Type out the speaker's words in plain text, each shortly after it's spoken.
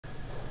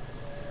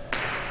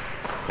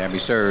Cabby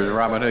serves.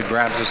 Robin Hood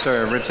grabs the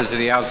serve, rips it to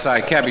the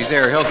outside. Cabby's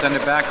there. He'll send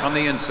it back on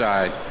the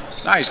inside.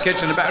 Nice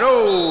catch in the back.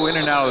 Oh, in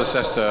and out of the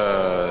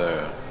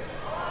cesta.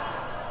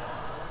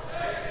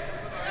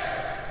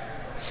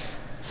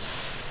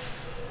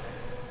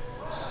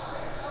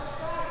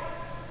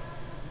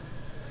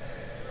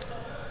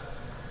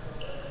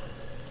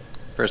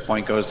 First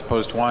point goes to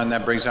post 1.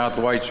 That brings out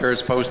the white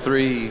shirts. Post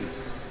 3,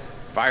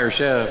 Fire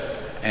Chef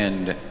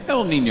and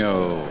El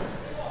Nino.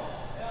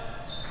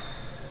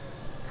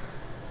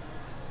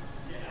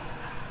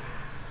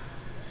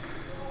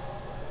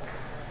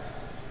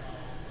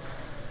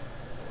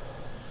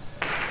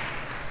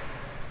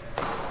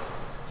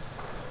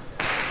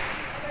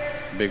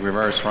 Big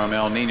reverse from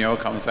El Nino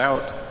comes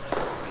out.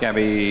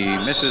 Cabby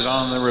misses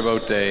on the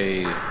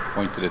rebote.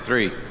 Point to the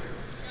 3.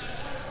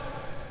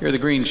 Here are the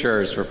green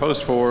shirts for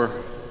post 4,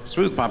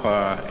 Smooth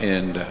Papa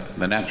and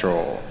the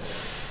Natural.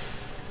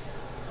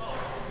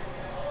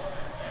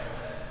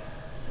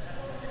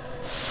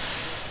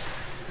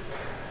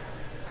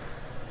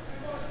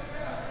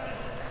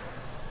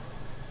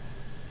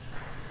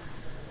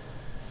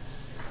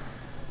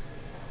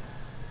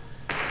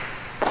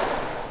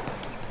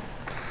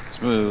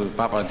 Smooth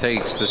Papa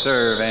takes the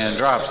serve and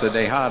drops the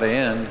Dejada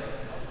in.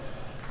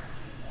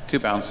 2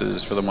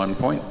 bounces for the 1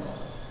 point.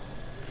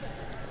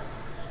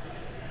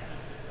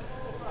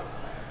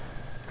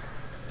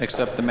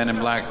 Next up, the men in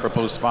black for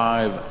post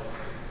 5,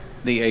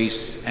 the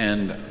Ace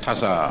and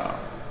Tassa.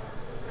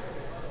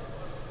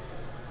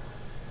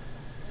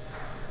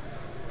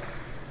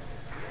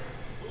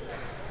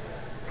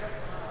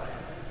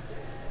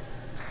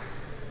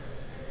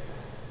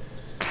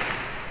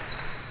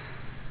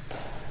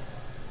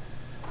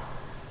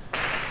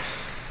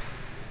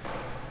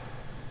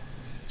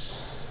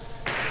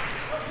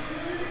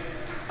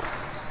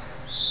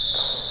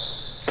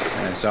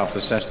 It's off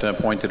the cesta,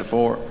 point to the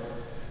 4.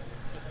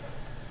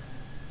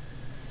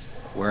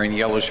 Wearing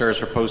yellow shirts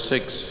for post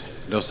 6,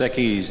 Dos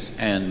Equis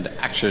and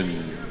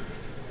Action.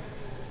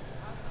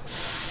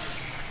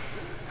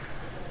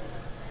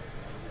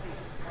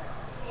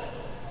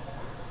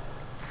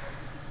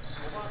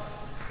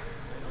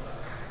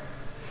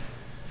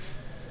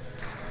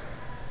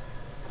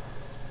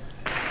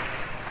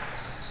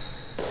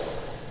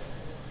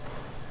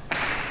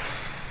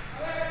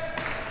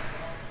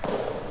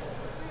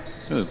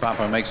 Smooth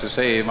Papa makes a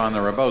save on the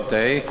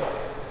rebote.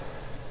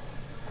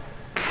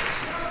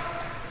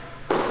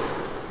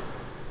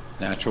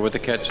 Natural with the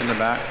catch in the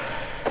back.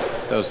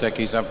 Dos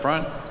Equis up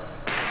front.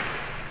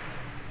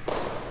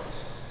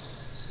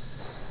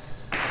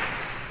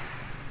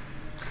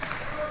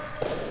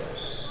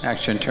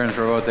 Action turns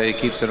rebote,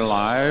 keeps it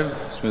alive.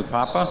 Smooth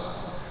Papa.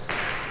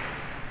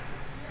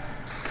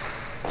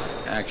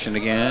 Action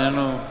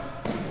again.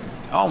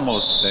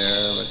 Almost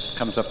there, but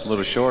comes up a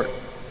little short.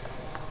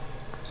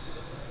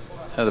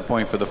 Another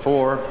point for the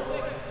 4.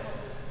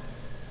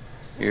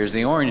 Here's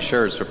the orange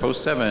shirts for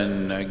post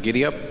 7,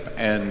 Giddy Up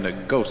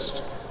and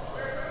Ghost.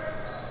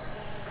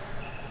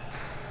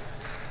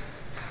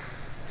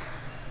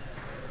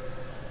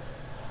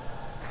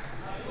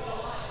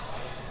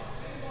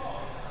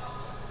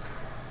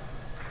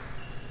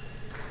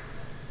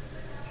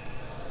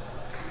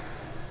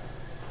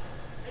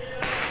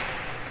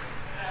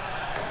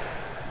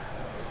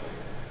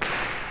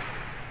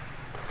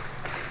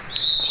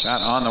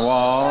 Shot on the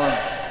wall.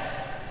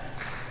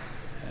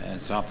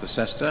 It's off the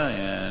cesta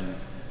and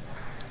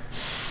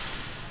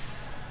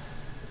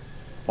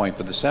point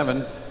for the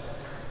 7.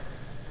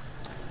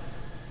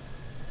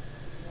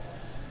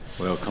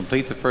 We'll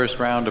complete the first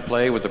round of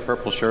play with the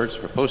purple shirts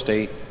for post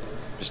 8,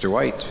 Mr.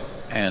 White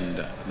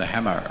and the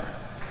Hammer.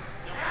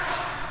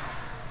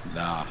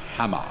 The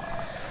Hammer.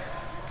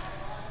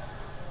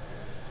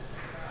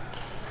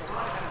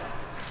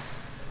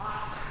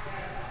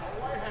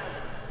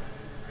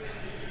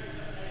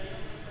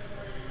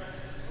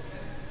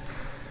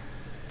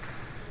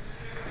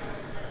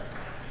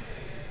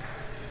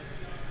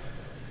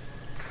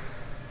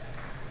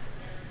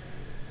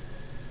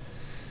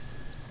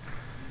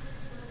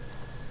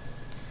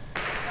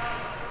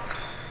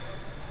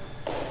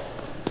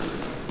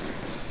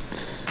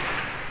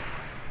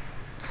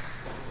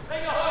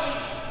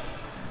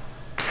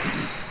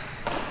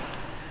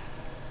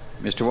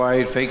 Mr.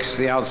 White fakes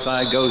the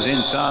outside, goes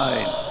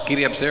inside.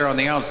 Giddy Up's there on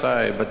the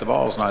outside, but the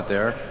ball's not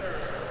there.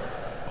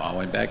 Ball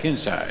went back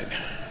inside.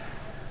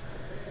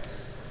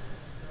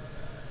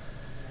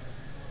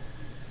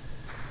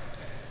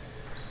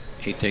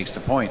 He takes the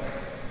point.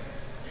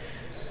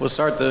 We'll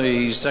start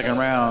the second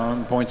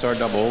round. Points are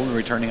doubled.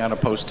 Returning out of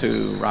post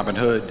 2, Robin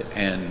Hood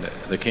and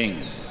the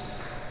King.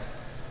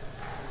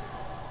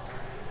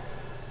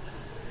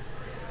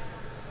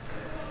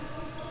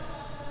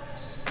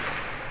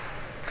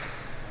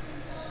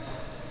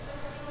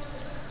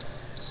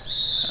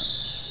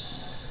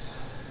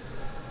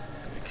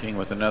 King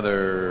with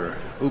another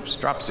oops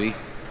dropsy.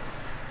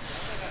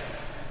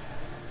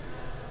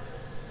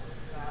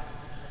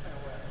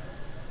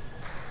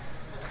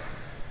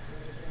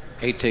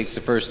 Eight takes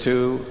the first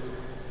 2,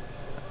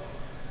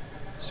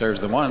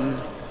 serves the 1,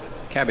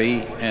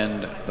 Cabby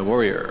and the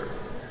Warrior.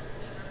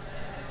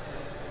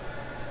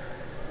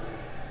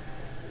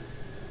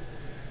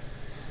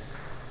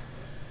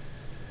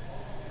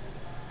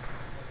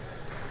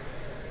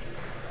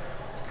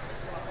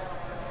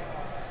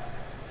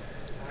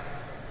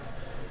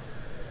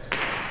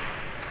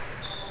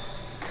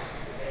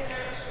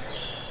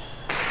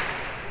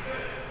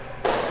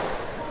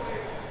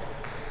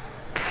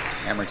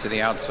 Hammer to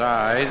the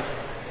outside.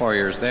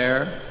 Warriors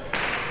there.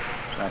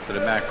 Back to the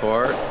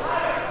backcourt.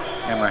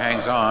 Hammer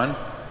hangs on.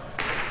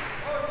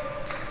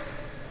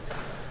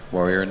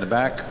 Warrior in the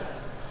back.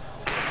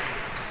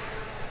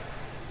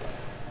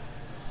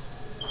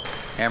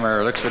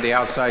 Hammer looks for the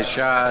outside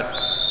shot.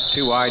 It's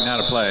too wide, not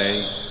a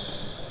play.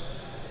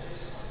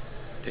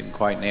 Didn't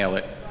quite nail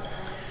it.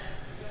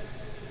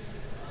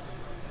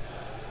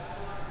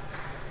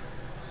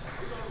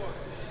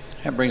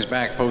 That brings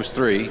back post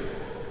 3.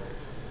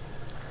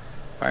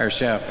 Fire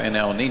Chef and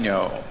El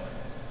Nino.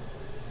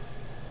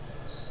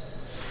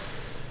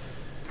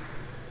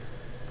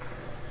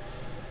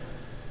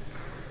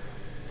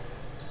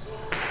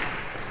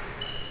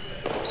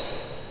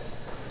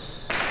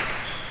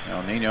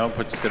 El Nino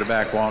puts it to the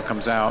back wall,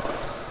 comes out.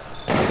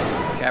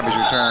 Cabby's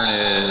return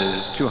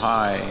is too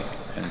high,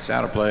 and it's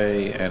out of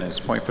play, and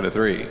it's point for the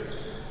 3.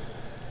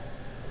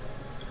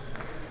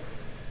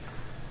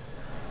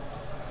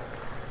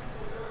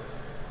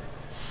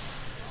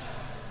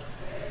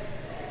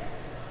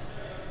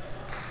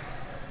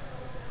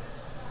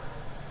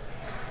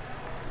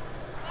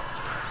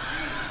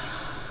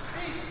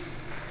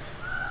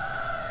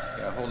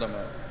 Yeah, hold them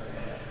up.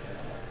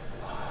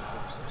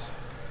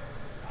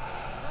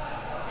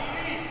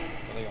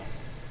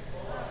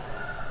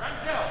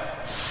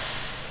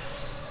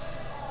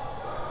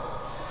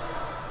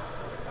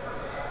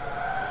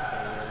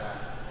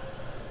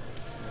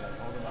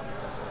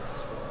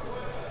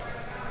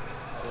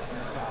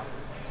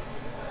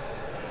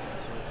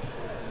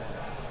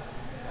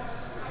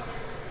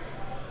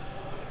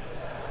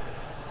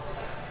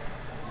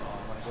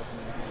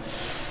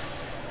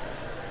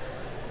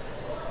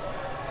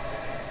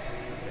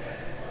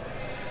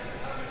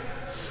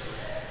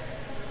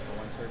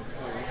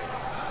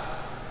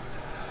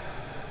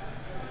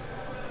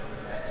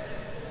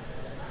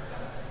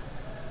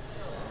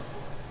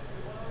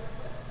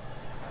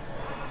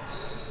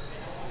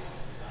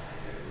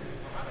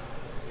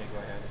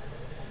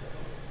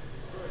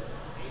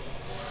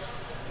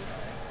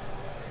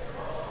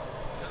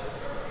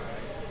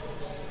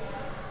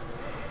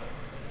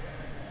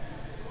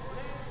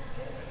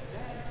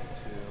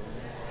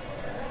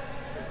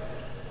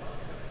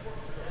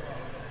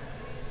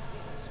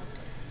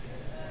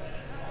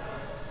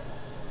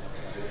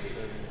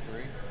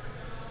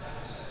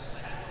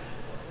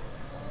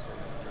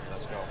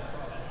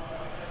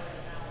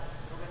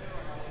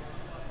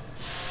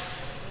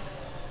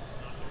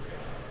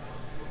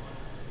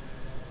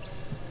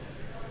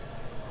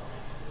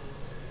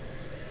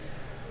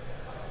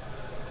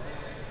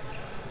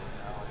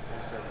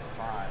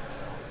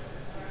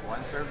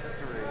 Serve to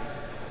 3.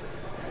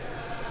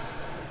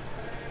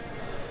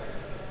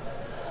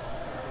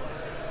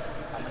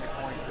 How many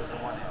points does the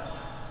 1 have?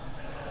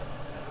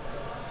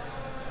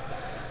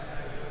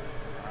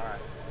 All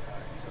right.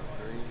 So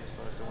 3 is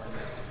supposed to win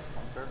this.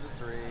 1 serve to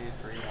 3,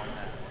 3 1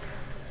 net.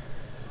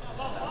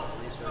 Now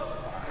 3 serve to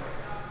 5.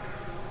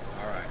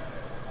 All right.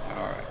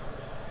 All right.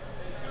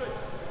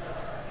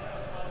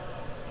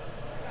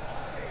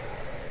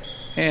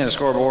 And the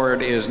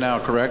scoreboard is now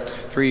correct.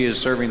 3 is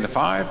serving to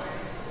 5.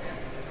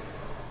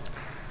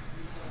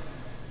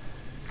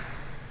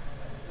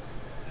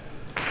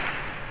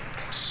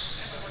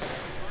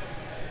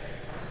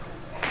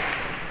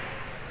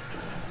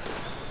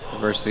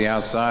 Reverse to the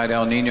outside.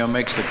 El Nino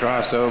makes the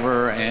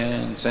crossover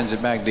and sends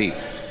it back deep.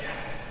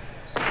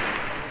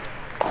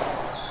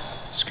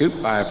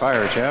 Scoop by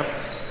Fire Chef.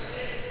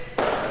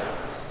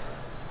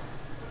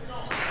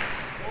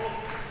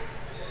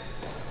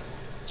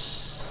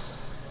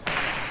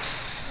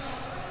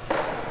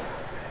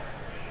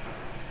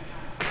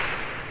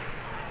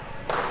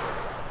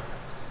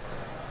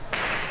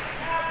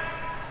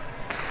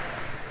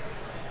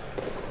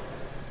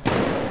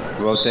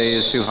 Vote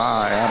is too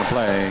high, out of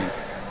play.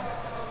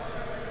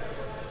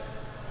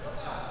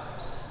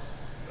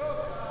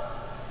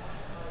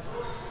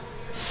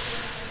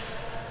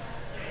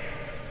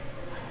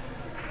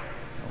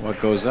 What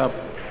goes up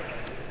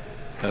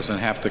doesn't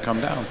have to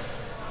come down.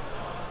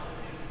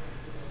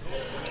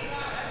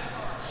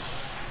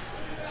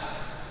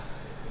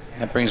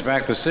 That brings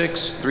back the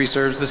 6. 3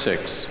 serves the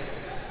 6.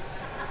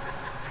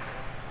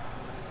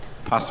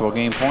 Possible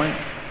game point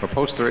for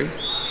post 3.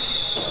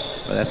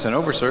 But that's an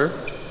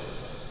overserve.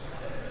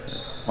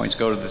 Points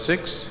go to the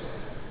 6.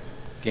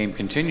 Game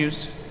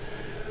continues.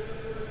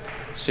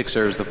 6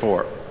 serves the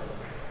 4.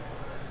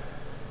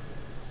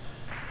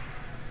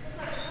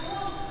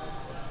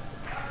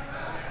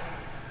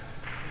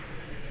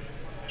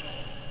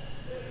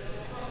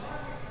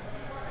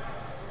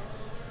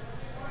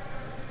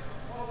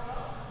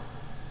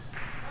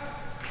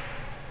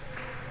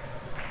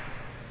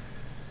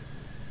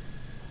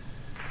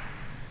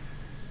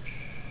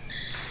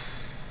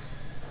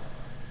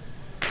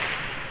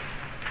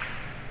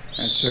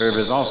 That serve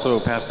is also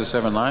past the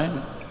 7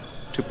 line.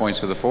 2 points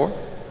for the 4.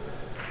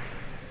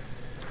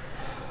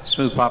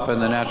 Smooth Papa in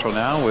the natural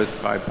now with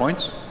 5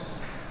 points.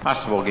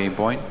 Possible game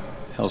point.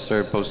 He'll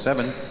serve post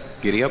 7.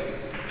 Giddy up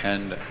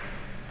and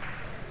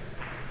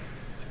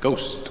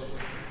Ghost.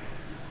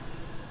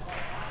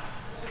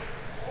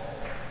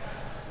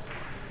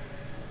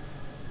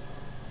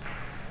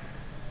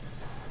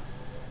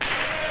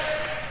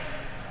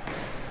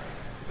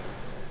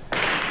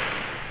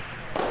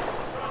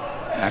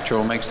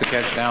 Natural makes the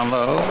catch down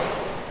low.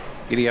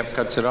 Giddy up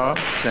cuts it off,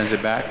 sends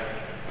it back.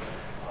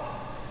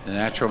 The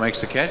Natural makes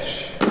the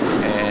catch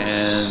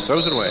and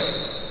throws it away.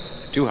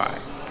 Too high.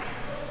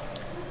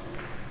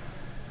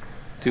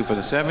 2 for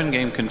the 7.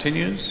 Game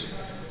continues.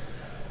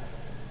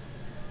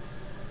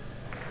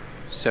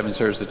 7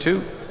 serves the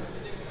 2.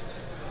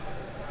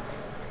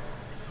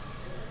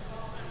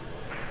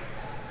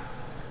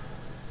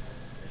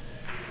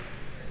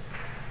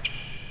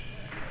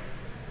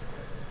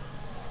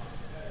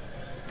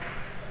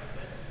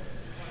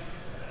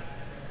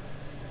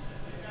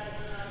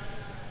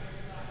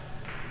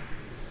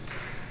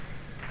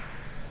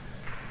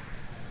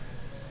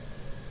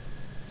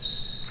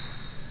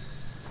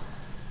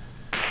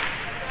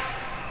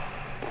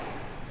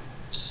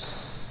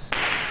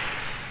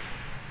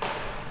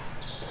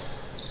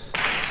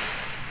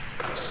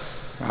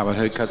 Robin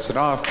Hood cuts it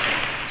off,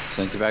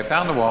 sends it back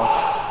down the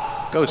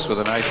wall. Ghost with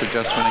a nice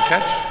adjustment and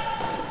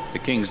catch. The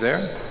King's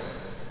there.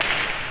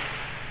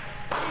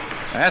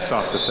 That's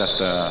off the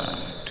cesta.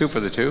 2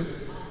 for the 2.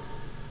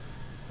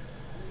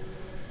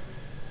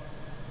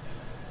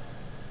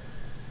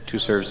 2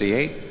 serves the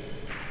 8.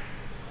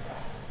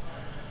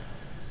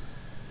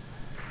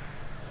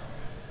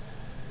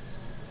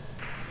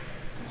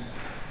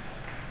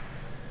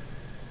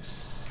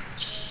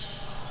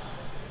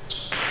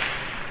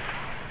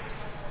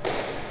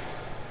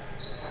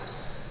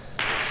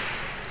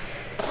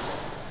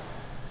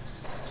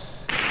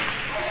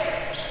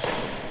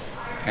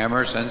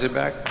 Hammer sends it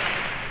back.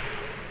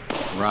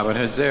 Robin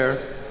Hood's there.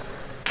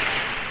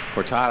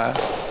 Cortada.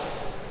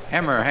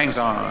 Hammer hangs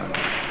on.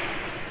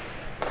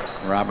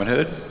 Robin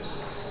Hood.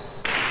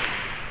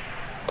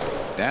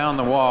 Down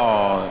the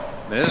wall.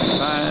 This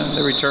time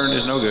the return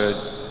is no good.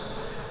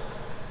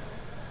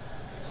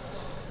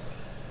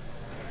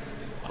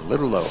 A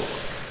little low.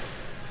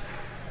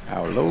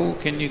 How low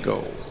can you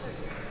go?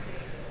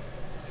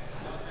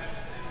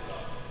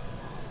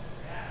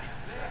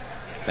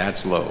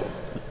 That's low.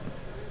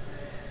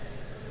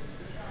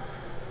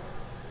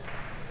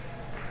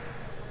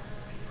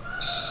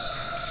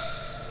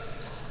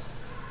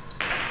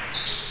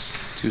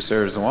 Two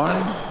serves the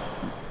 1.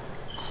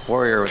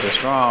 Warrior with a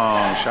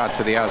strong shot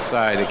to the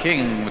outside. The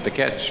King with the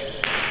catch.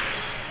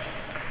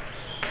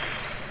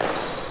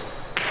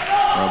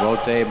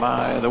 Rebote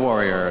by the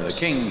Warrior. The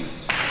King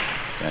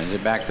sends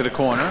it back to the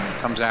corner.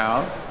 Comes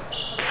out.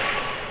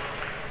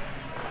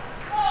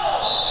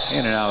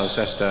 In and out of the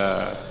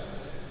cesta.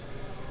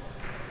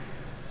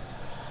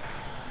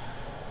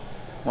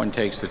 1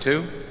 takes the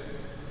 2.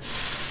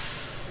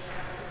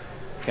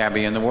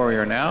 Cabby and the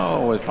Warrior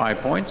now with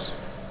 5 points.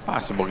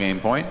 Possible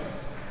game point.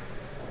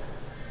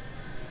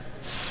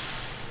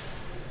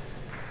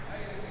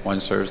 1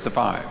 serves the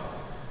 5.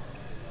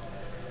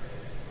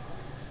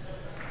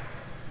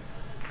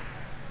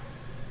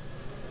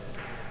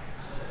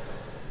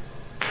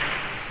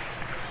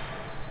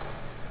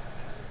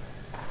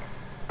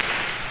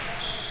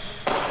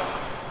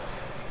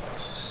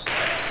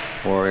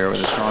 Warrior with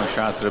a strong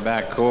shot to the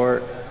back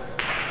court.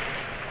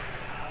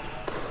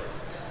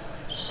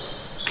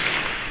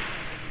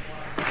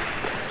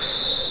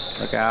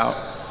 Look out.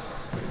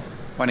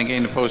 Pointing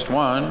game to post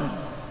 1.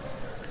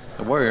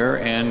 The Warrior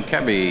and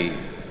Cabby.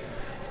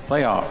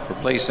 Playoff for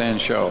place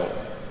and show.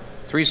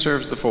 3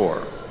 serves the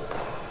 4.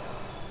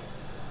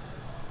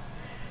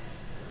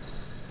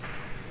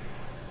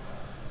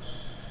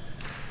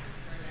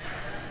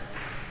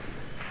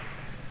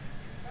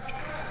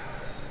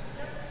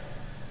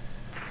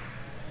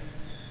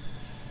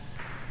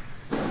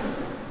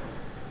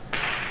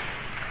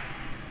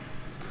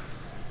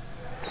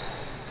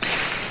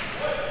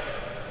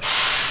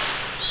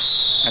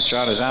 That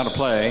shot is out of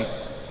play.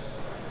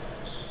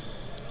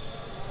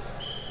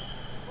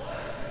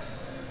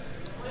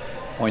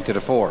 Point to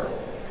the 4.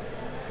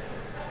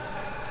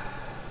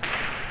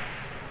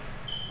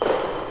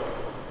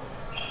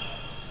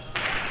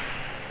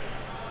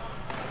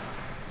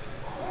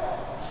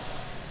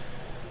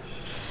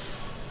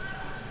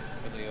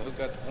 Who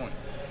got the point?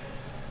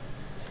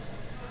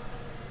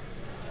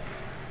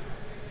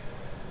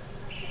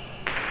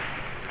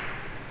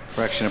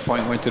 Correction, a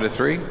point went to the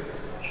 3. 1,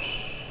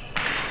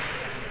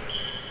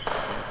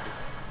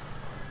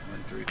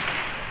 3.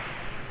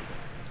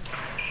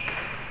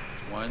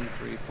 1,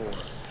 3, 4. So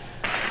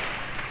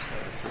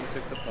the 3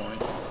 took the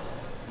point.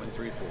 1,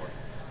 3, 4.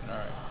 All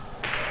right.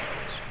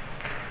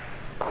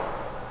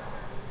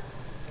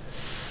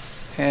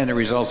 And the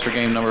results for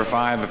game number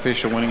 5.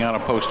 Official winning out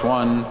of post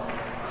 1.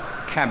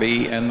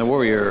 Cabby and the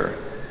Warrior.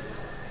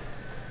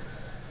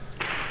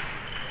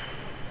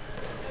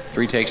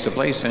 3 takes the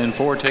place and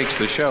 4 takes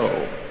the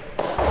show.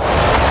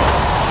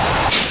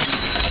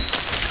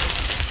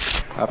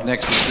 Up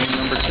next is game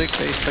number 6,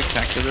 a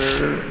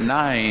spectacular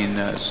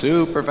 9.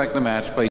 Super Perfect the match. Played